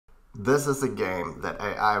This is a game that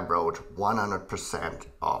AI wrote 100%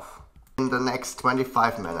 of. In the next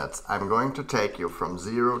 25 minutes, I'm going to take you from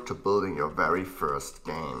zero to building your very first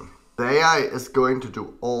game. The AI is going to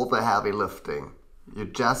do all the heavy lifting. You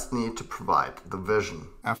just need to provide the vision.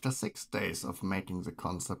 After 6 days of making the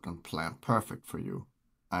concept and plan perfect for you,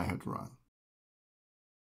 I hit run.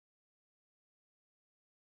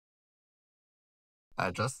 I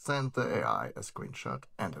just sent the AI a screenshot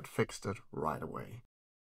and it fixed it right away.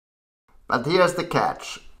 But here's the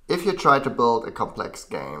catch. If you try to build a complex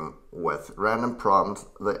game with random prompts,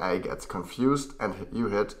 the AI gets confused and you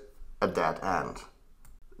hit a dead end.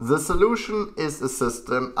 The solution is a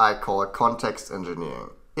system I call context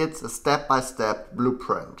engineering. It's a step-by-step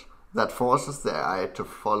blueprint that forces the AI to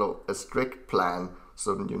follow a strict plan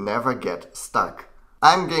so you never get stuck.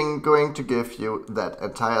 I'm going to give you that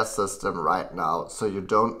entire system right now so you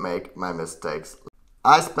don't make my mistakes.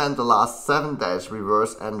 I spent the last 7 days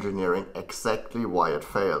reverse engineering exactly why it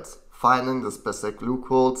fails, finding the specific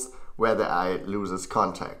loopholes where the AI loses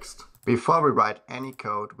context. Before we write any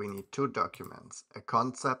code, we need 2 documents, a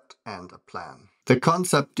concept and a plan. The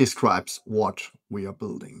concept describes what we are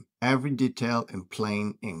building, every detail in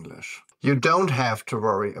plain English. You don't have to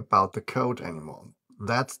worry about the code anymore.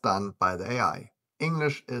 That's done by the AI.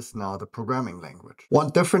 English is now the programming language.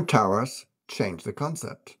 Want different towers? Change the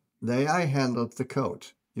concept. The AI handles the code.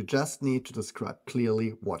 You just need to describe clearly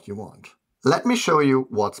what you want. Let me show you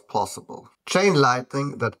what's possible. Chain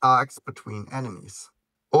lightning that arcs between enemies.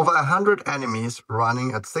 Over 100 enemies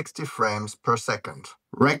running at 60 frames per second.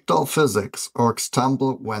 Ragdoll physics, orcs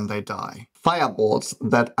tumble when they die. Fireballs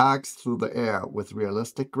that arcs through the air with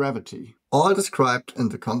realistic gravity. All described in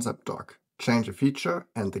the concept doc. Change a feature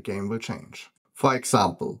and the game will change. For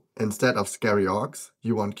example, instead of scary orcs,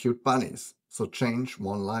 you want cute bunnies, so change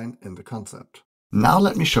one line in the concept. Now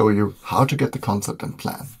let me show you how to get the concept and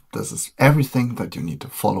plan. This is everything that you need to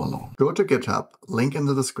follow along. Go to GitHub, link in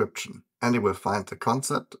the description, and you will find the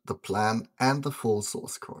concept, the plan, and the full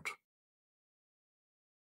source code.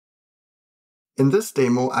 In this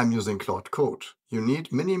demo, I'm using Claude. You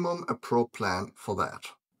need minimum a pro plan for that.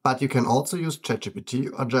 But you can also use ChatGPT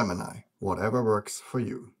or Gemini, whatever works for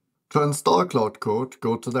you. To install Claude, go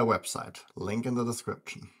to their website, link in the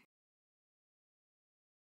description.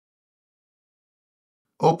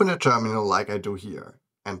 Open a terminal like I do here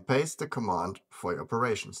and paste the command for your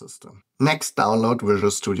operation system. Next, download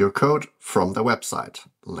Visual Studio Code from the website,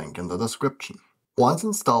 link in the description. Once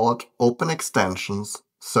installed, open extensions,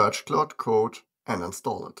 search Claude and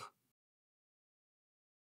install it.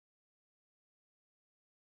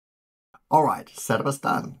 Alright, setup is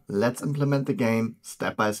done. Let's implement the game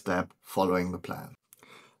step by step following the plan.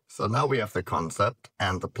 So now we have the concept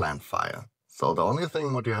and the plan file. So the only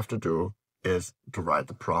thing what you have to do is to write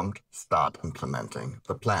the prompt, start implementing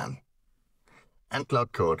the plan. And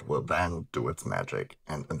Claude will then do its magic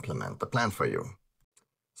and implement the plan for you.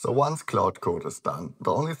 So once Claude is done,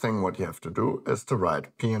 the only thing what you have to do is to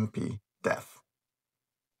write PNP dev.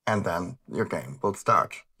 And then your game will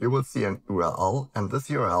start. You will see an URL, and this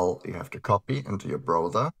URL you have to copy into your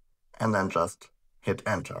browser and then just hit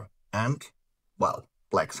enter. And, well,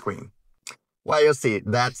 black screen. Well, you see,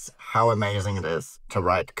 that's how amazing it is to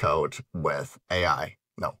write code with AI.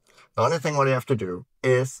 No, the only thing what you have to do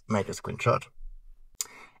is make a screenshot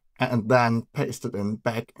and then paste it in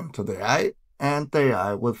back into the AI, and the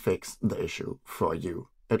AI will fix the issue for you.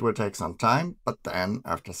 It will take some time, but then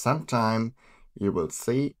after some time, you will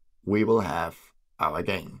see we will have our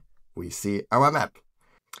game. We see our map.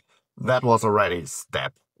 That was already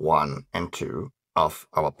step 1 and 2 of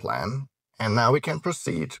our plan. And now we can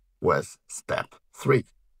proceed with step 3.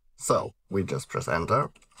 So we just press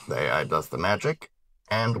enter, the AI does the magic,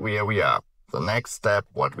 and here we are. The next step,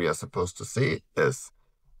 what we are supposed to see is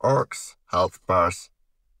orcs, health bars,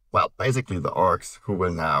 well, basically the orcs who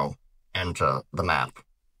will now enter the map.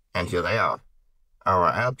 And here they are.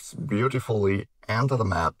 Our apps beautifully enter the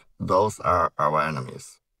map. Those are our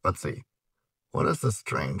enemies. Let's see. What is this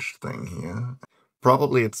strange thing here?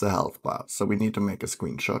 Probably it's a health bar, so we need to make a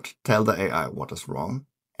screenshot, tell the AI what is wrong,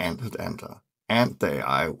 and hit enter. And the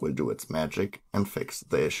AI will do its magic and fix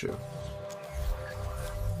the issue.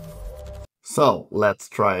 So let's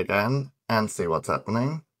try again and see what's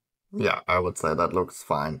happening. Yeah, I would say that looks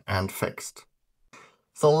fine and fixed.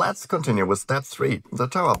 So let's continue with step 3, the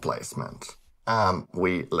tower placement.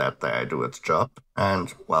 We let the AI do its job,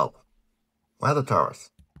 and, well, where are the towers?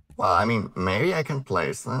 Well, I mean, maybe I can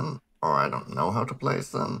place them, or I don't know how to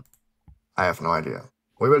place them. I have no idea.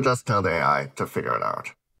 We will just tell the AI to figure it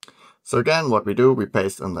out. So again, what we do, we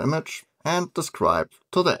paste in the image and describe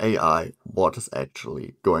to the AI what is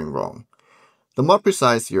actually going wrong. The more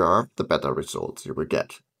precise you are, the better results you will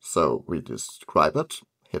get. So we describe it,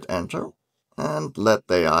 hit enter, and let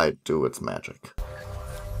the AI do its magic.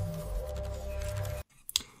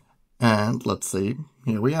 And let's see,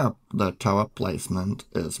 here we are. The tower placement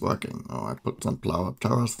is working. Oh, I put some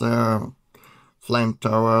towers there. Flame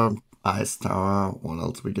tower, ice tower, what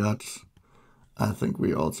else we got? I think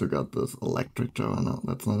we also got this electric tower. No,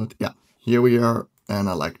 that's not it. Yeah, here we are, an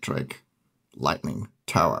electric lightning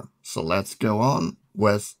tower. So let's go on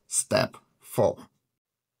with step 4.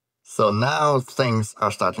 So now things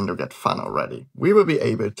are starting to get fun already. We will be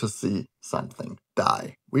able to see something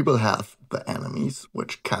die. We will have the enemies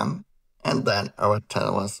which come, and then our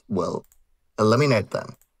towers will eliminate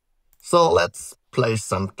them. So let's place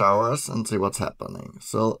some towers and see what's happening.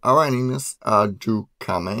 So our enemies are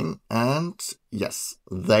coming, and yes,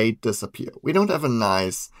 they disappear. We don't have a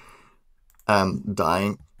nice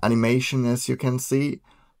dying animation, as you can see,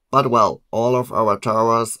 but well, all of our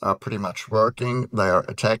towers are pretty much working. They are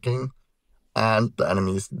attacking, and the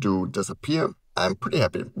enemies do disappear. I'm pretty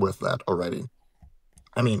happy with that already.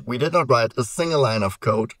 I mean, we did not write a single line of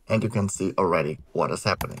code, and you can see already what is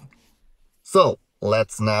happening. So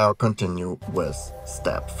let's now continue with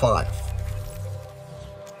step 5.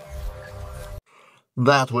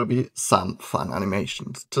 That will be some fun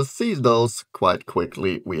animations. To see those quite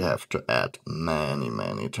quickly, we have to add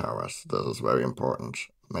many towers. This is very important.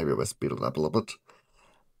 Maybe we'll speed it up a little bit.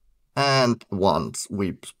 And once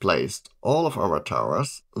we've placed all of our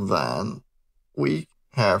towers, then we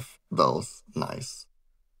have those nice,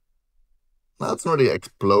 not really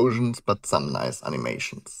explosions, but some nice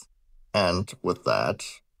animations. And with that,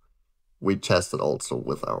 we tested also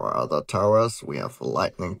with our other towers. We have the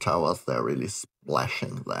lightning towers. They're really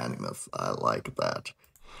splashing the enemies. I like that.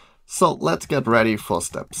 So let's get ready for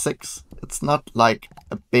step 6. It's not like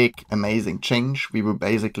a big, amazing change. We will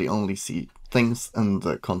basically only see things in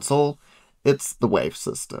the console. It's the wave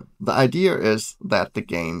system. The idea is that the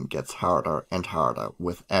game gets harder and harder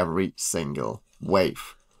with every single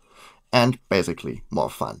wave. And basically more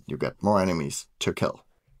fun. You get more enemies to kill.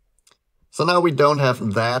 So now we don't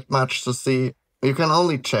have that much to see. You can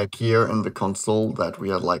only check here in the console that we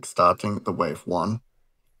are like starting the wave 1.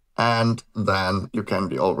 And then you can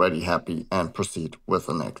be already happy and proceed with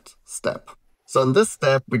the next step. So in this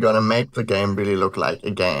step, we're gonna make the game really look like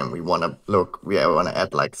a game. We wanna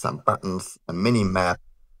add like some buttons, a mini map.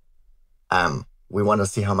 We wanna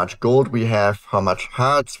see how much gold we have, how much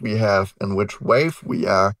hearts we have, in which wave we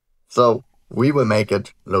are. So we will make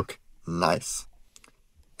it look nice.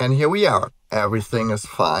 And here we are. Everything is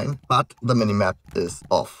fine, but the minimap is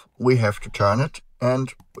off. We have to turn it,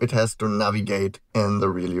 and it has to navigate in the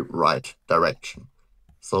really right direction.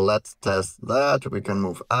 So let's test that. We can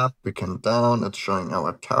move up, we can down. It's showing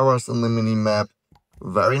our towers in the minimap.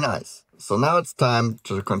 Very nice. So now it's time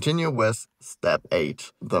to continue with step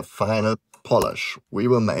 8, the final polish. We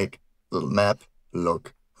will make the map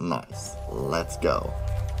look nice. Let's go.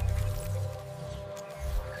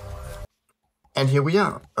 And here we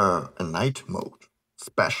are, a night mode.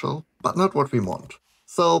 Special, but not what we want.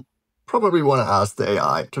 So probably want to ask the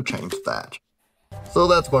AI to change that. So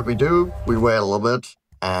that's what we do. We wait a little bit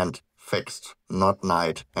and fixed, not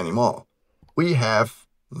night anymore. We have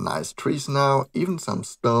nice trees now, even some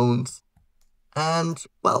stones. And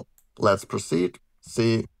well, let's proceed,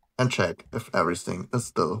 see and check if everything is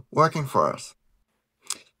still working for us.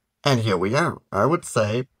 And here we are. I would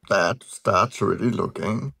say that starts really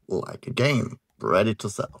looking like a game, ready to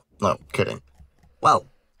sell. No, kidding. Well,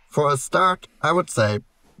 for a start, I would say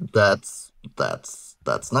that's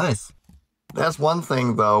nice. There's one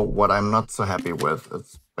thing though, what I'm not so happy with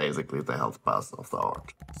is basically the health bars of the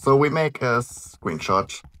art. So we make a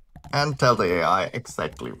screenshot and tell the AI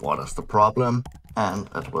exactly what is the problem, and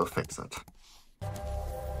it will fix it.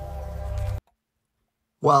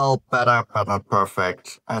 Well, better, but not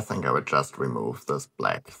perfect. I think I would just remove this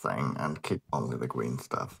black thing and keep only the green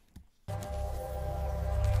stuff.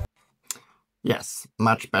 Yes,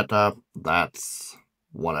 much better. That's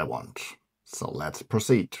what I want. So let's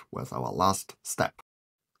proceed with our last step.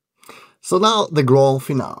 So now the grand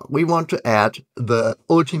finale. We want to add the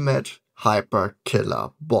ultimate hyper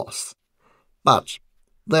killer boss. But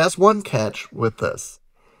there's one catch with this.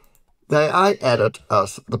 The AI added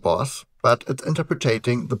us the boss, but it's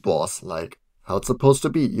interpreting the boss like how it's supposed to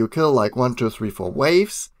be. You kill like 1, 2, 3, 4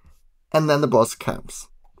 waves, and then the boss comes.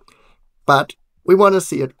 But we want to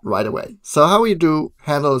see it right away. So how we do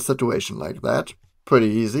handle a situation like that? Pretty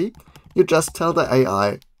easy. You just tell the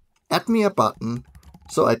AI, add me a button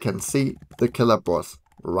so I can see the killer boss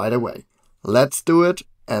right away. Let's do it,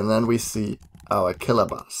 and then we see our killer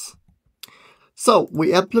boss. So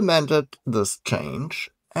we implemented this change,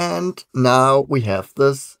 and now we have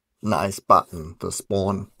this nice button, the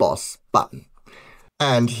spawn boss button.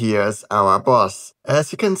 And here's our boss.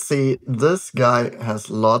 As you can see, this guy has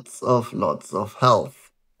lots of health.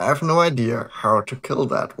 I have no idea how to kill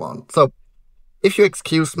that one. So if you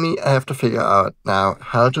excuse me, I have to figure out now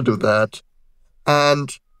how to do that. And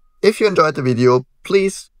if you enjoyed the video,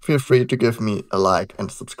 please feel free to give me a like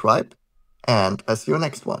and subscribe. And I see you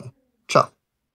next one. Ciao.